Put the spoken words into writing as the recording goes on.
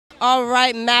All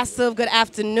right, massive good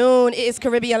afternoon. It is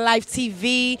Caribbean Life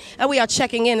TV, and we are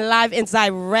checking in live and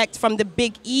direct from the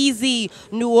Big Easy,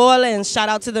 New Orleans. Shout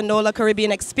out to the Nola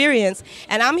Caribbean Experience.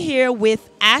 And I'm here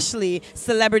with Ashley,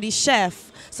 celebrity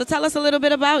chef. So tell us a little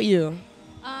bit about you.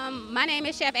 My name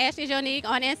is Chef Ashley Jonique.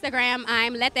 On Instagram,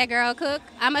 I'm Let That Girl Cook.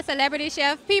 I'm a celebrity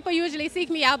chef. People usually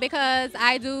seek me out because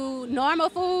I do normal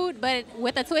food, but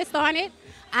with a twist on it.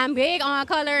 I'm big on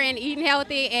color and eating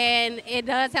healthy, and it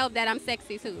does help that I'm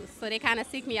sexy too. So they kind of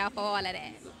seek me out for all of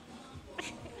that.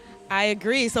 I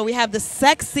agree. So we have the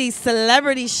sexy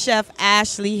celebrity chef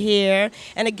Ashley here.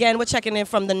 And again, we're checking in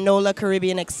from the Nola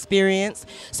Caribbean Experience.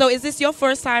 So is this your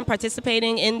first time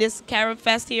participating in this Carib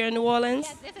Fest here in New Orleans?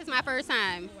 Yes, this is my first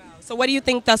time. So what do you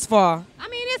think thus far? I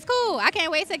mean, it's cool. I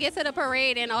can't wait to get to the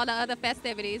parade and all the other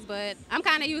festivities, but I'm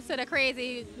kind of used to the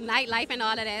crazy nightlife and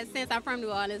all of that since I'm from New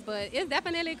Orleans, but it's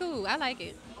definitely cool. I like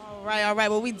it. All right, all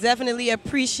right. Well, we definitely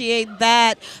appreciate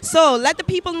that. So let the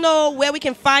people know where we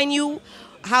can find you,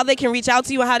 how they can reach out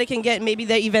to you, and how they can get maybe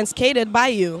their events catered by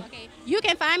you. Okay. You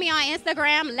can find me on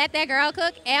Instagram, Let That Girl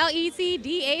Cook,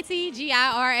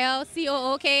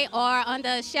 LetThatGirlCook, or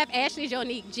under Chef Ashley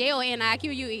Jonique,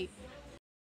 Jonique.